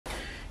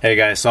Hey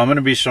guys, so I'm going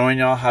to be showing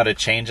y'all how to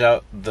change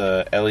out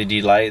the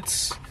LED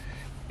lights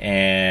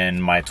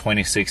in my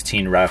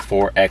 2016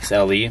 Rav4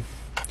 XLE.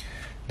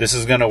 This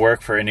is going to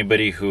work for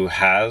anybody who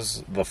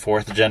has the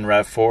 4th Gen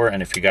Rav4,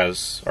 and if you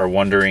guys are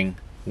wondering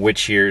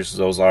which years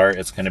those are,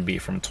 it's going to be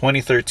from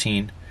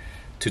 2013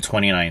 to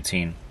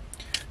 2019.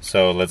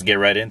 So let's get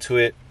right into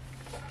it.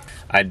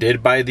 I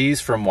did buy these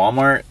from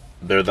Walmart.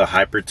 They're the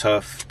Hyper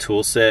Tough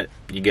tool set.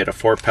 You get a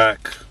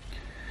 4-pack.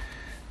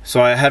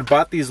 So I had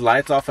bought these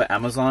lights off of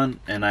Amazon,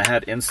 and I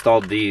had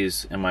installed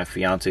these in my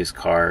fiance's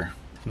car.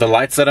 The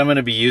lights that I'm going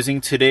to be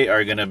using today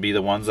are going to be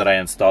the ones that I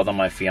installed on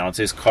my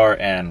fiance's car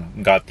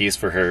and got these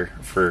for her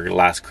for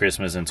last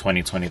Christmas in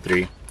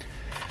 2023.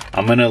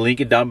 I'm going to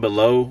link it down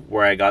below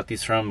where I got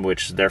these from,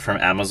 which they're from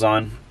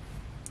Amazon.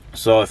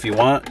 So if you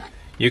want,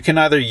 you can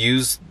either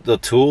use the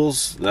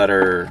tools that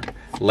are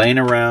laying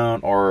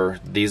around or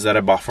these that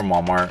I bought from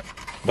Walmart.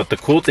 But the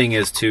cool thing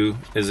is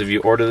if you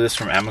order this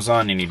from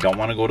Amazon and you don't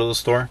want to go to the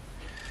store,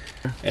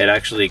 it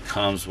actually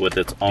comes with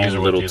its own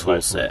little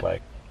tool set.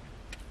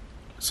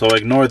 So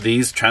ignore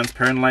these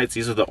transparent lights.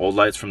 These are the old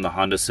lights from the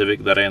Honda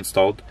Civic that I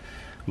installed.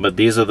 But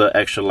these are the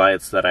extra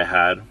lights that I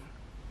had,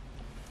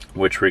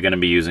 which we're going to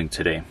be using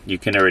today. You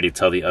can already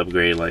tell the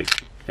upgrade,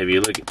 like, if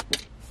you look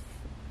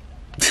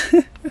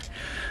at...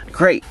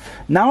 Great.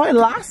 Now I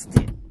lost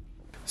it.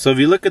 So if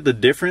you look at the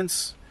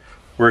difference,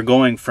 we're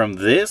going from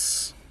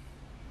this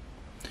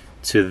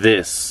to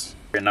this.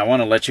 And I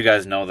want to let you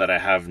guys know that I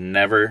have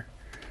never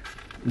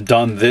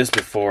done this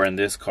before in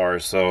this car,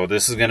 so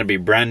this is going to be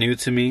brand new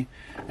to me,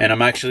 and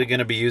I'm actually going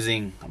to be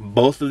using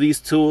both of these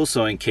tools.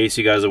 So in case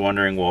you guys are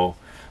wondering, well,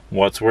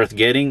 what's worth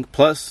getting,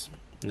 plus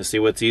to see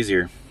what's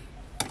easier.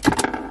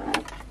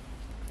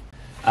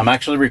 I'm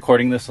actually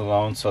recording this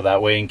alone, so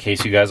that way in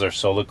case you guys are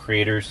solo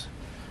creators,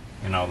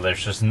 you know,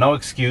 there's just no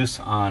excuse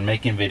on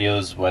making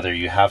videos whether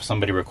you have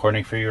somebody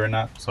recording for you or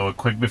not. So a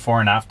quick before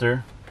and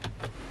after.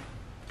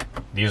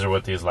 These are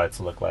what these lights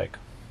look like.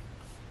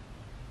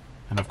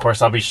 And of course,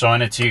 I'll be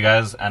showing it to you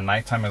guys at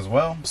nighttime as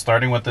well.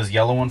 Starting with this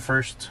yellow one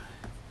first.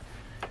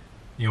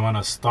 You want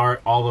to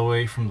start all the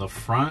way from the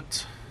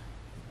front,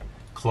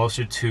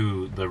 closer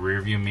to the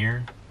rear view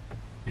mirror.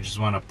 You just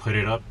want to put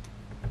it up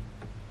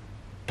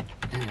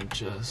and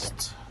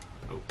just...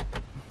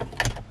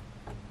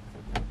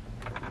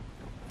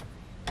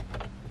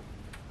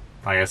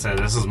 Like I said,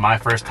 this is my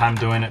first time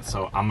doing it,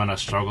 so I'm going to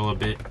struggle a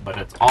bit. But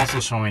it's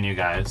also showing you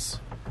guys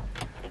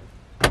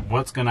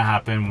what's gonna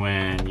happen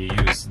when you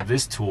use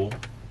this tool.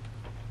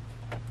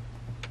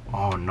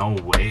 Oh, no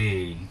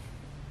way.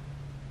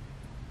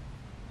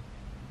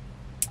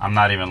 I'm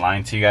not even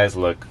lying to you guys.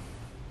 Look,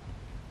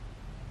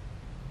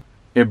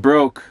 it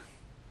broke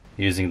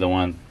using the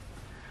one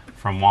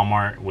from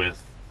Walmart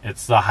with,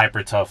 it's the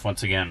Hyper Tough.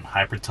 Once again,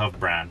 Hyper Tough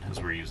brand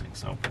is we're using.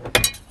 So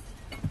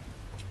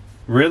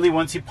really,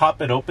 once you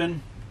pop it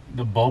open,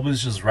 the bulb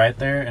is just right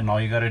there, and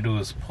all you gotta do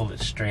is pull it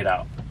straight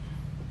out.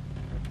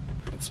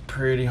 It's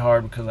pretty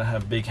hard because I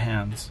have big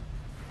hands.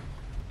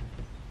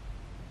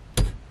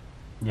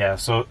 Yeah,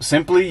 so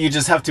simply you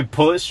just have to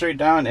pull it straight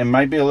down. It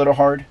might be a little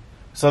hard.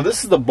 So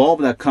this is the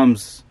bulb that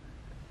comes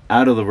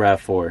out of the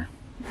Rav4.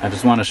 I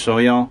just want to show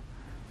y'all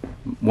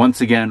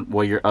once again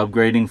what you're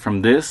upgrading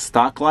from this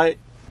stock light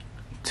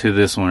to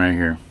this one right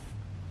here.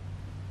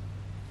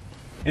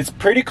 It's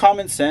pretty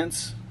common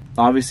sense.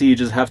 Obviously you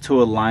just have to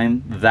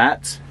align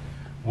that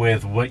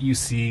with what you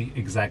see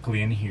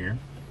exactly in here.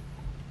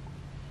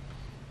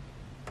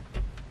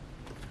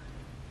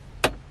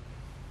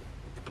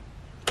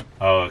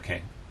 Oh,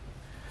 okay.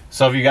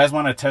 So if you guys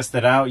want to test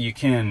it out, you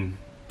can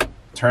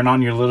turn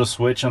on your little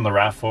switch on the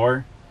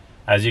Rav4.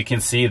 As you can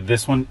see,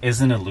 this one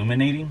isn't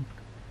illuminating.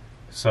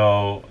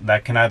 So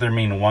that can either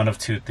mean one of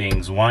two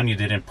things. One, you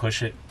didn't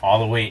push it all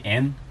the way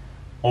in,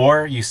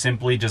 or you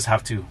simply just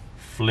have to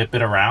flip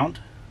it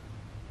around.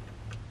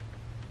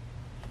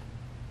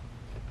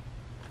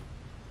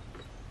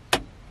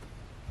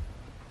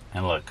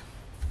 And look,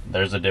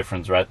 there's a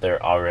difference right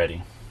there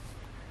already.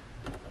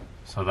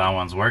 So that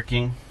one's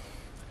working.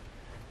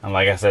 And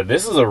like I said,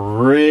 this is a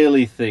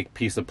really thick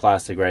piece of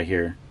plastic right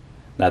here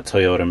that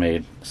Toyota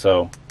made.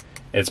 So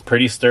it's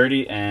pretty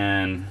sturdy,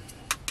 and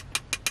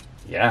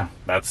yeah,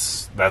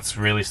 that's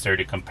really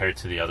sturdy compared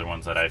to the other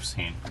ones that I've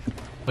seen.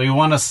 So you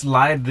want to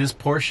slide this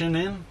portion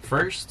in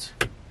first,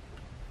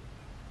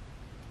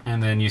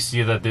 and then you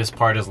see that this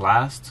part is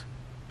last.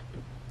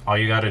 All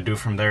you got to do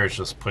from there is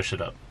just push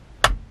it up.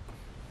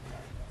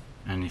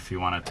 And if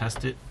you want to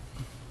test it,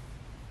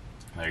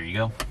 there you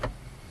go.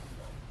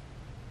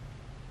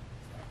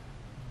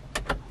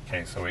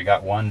 Okay, so we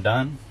got one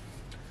done,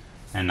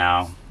 and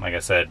now, like I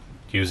said,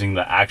 using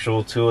the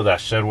actual tool,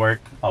 that should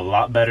work a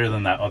lot better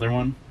than that other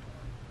one.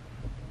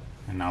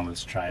 And now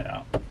let's try it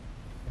out.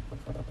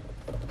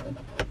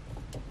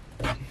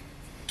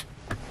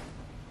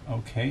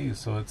 Okay,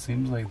 so it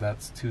seems like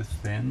that's too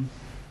thin.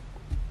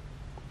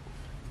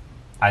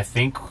 I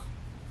think,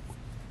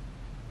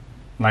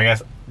 like I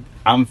said,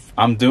 I'm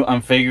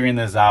figuring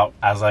this out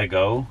as I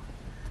go.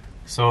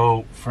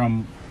 So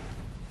from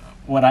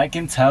what I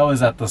can tell is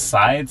that the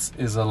sides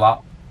is a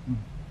lot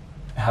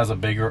has a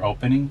bigger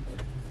opening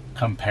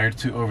compared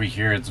to over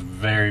here. It's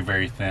very,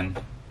 very thin,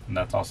 and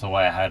that's also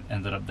why I had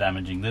ended up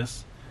damaging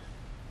this.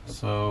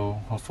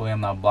 So hopefully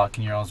I'm not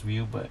blocking your all's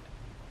view, but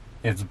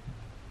it's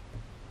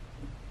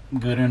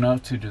good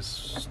enough to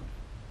just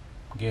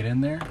get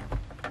in there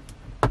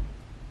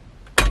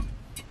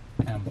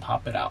and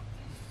pop it out.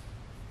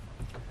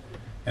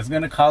 It's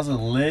gonna cause a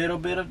little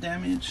bit of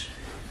damage,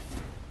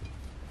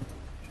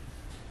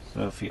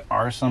 so if you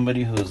are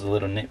somebody who's a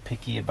little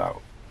nitpicky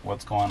about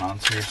what's going on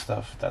to your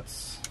stuff,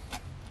 that's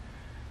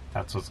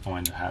what's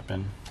going to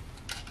happen.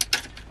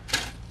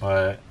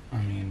 But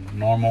I mean,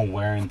 normal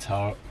wear and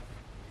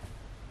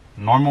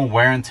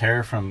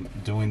tear from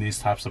doing these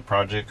types of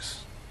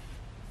projects.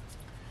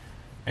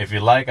 If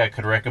you like, I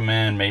could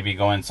recommend maybe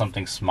going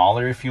something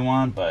smaller if you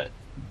want, but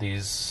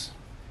these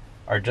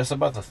are just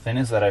about the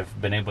thinnest that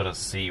I've been able to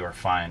see or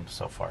find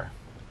so far.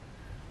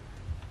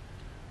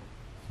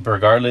 But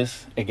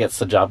regardless, it gets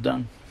the job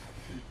done.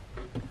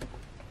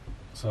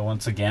 So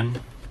once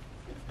again,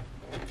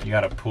 you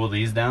gotta pull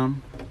these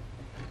down.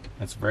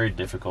 It's very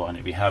difficult, and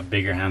if you have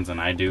bigger hands than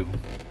I do,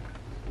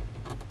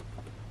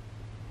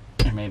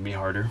 it may be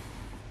harder.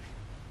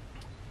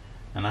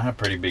 And I have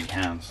pretty big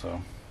hands,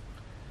 so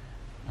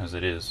as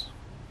it is.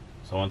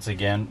 So once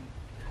again,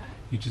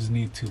 you just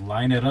need to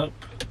line it up.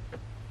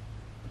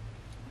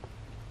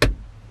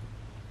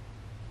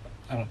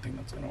 I don't think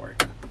that's gonna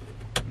work.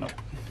 Nope.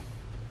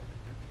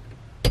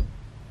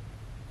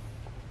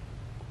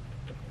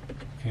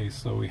 Okay,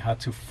 so we had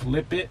to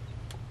flip it.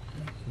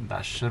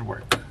 That should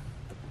work.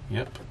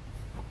 Yep.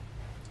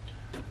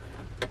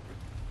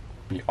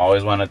 You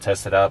always want to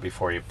test it out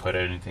before you put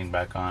anything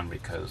back on,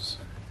 because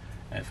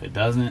if it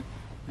doesn't,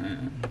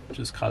 it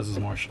just causes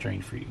more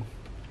strain for you.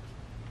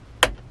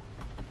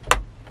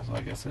 So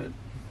like I said,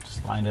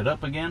 just line it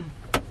up again.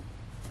 If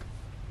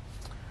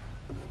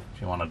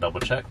you want to double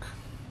check,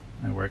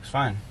 it works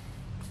fine.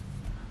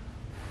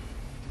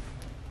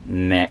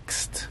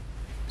 Next.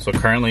 So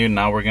currently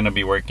now we're going to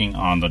be working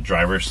on the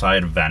driver's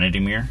side vanity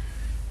mirror.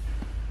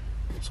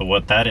 So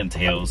what that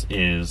entails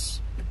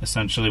is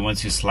essentially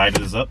once you slide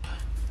it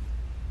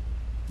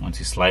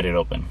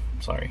open,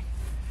 sorry,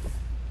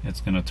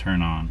 it's going to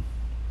turn on.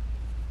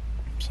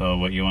 So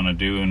what you want to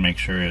do and make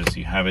sure is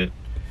you have it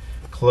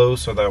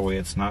closed so that way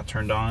it's not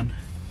turned on.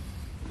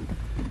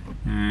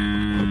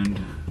 And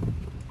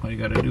all you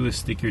got to do is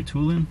stick your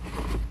tool in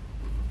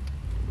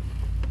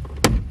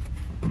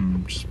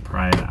and just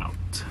pry it out.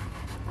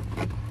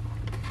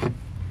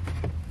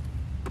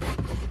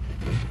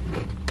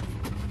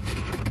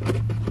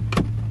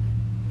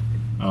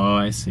 Oh,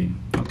 I see.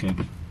 Okay.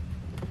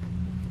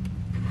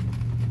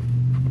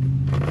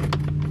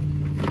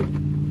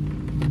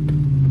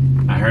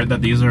 I heard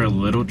that these are a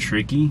little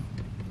tricky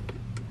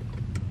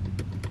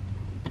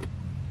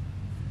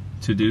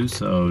to do,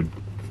 so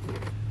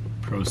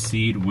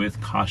proceed with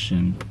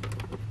caution.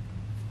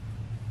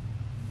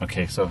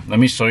 Okay, so let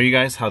me show you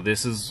guys how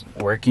this is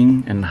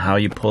working and how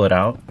you pull it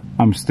out.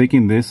 I'm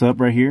sticking this up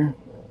right here,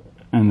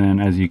 and then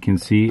as you can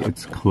see,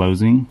 it's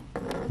closing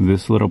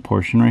this little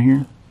portion right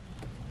here.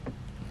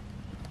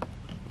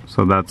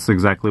 So that's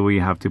exactly what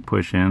you have to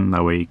push in.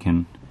 That way you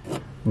can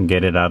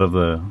get it out of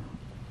the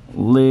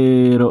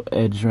little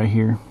edge right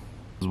here.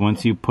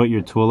 Once you put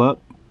your tool up,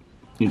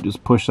 you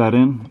just push that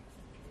in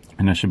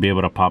and it should be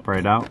able to pop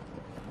right out.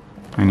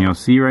 And you'll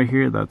see right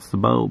here, that's the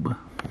bulb.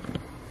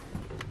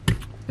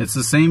 It's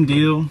the same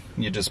deal.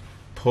 You just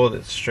pull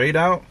it straight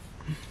out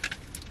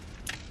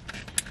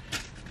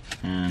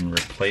and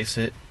replace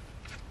it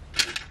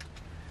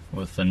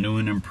with a new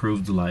and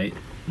improved light.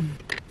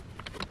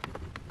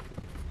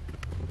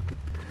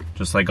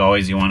 Just like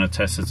always, you want to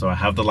test it. So I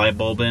have the light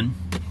bulb in.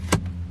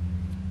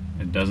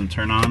 It doesn't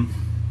turn on.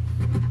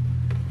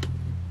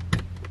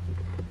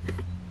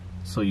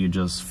 So you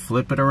just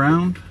flip it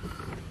around.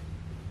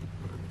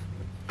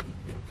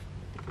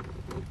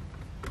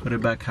 Put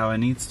it back how it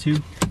needs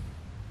to.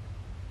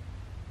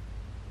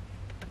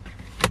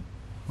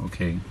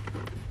 Okay.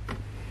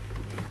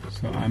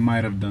 So I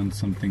might have done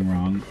something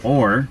wrong.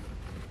 Or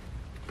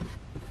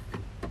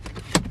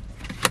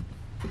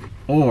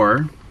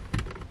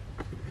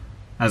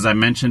as I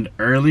mentioned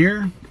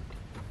earlier,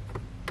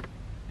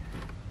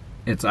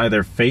 it's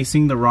either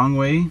facing the wrong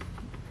way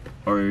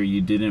or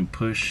you didn't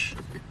push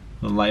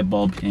the light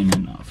bulb in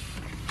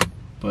enough.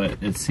 But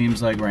it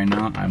seems like right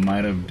now I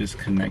might have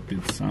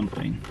disconnected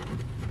something.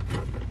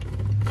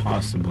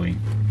 Possibly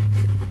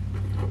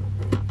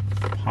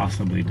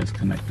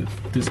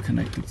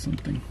disconnected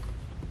something.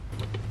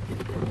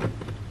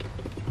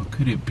 What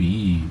could it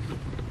be?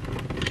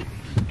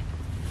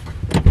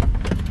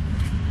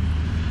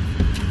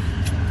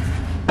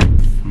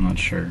 I'm not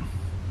sure.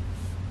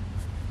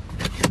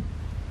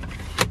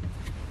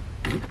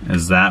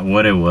 Is that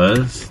what it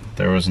was?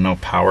 There was no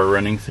power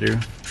running through?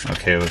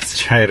 Okay, let's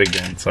try it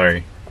again.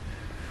 Sorry.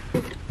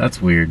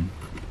 That's weird.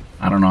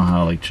 I don't know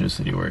how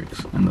electricity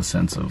works in the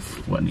sense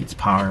of what needs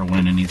power,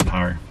 when it needs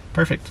power.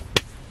 Perfect.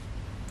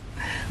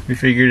 We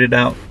figured it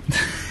out.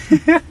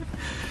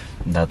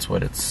 That's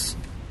what it's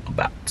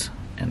about.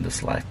 in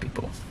this life,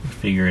 people.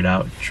 Figure it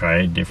out, try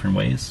it different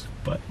ways.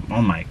 But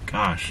oh my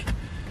gosh,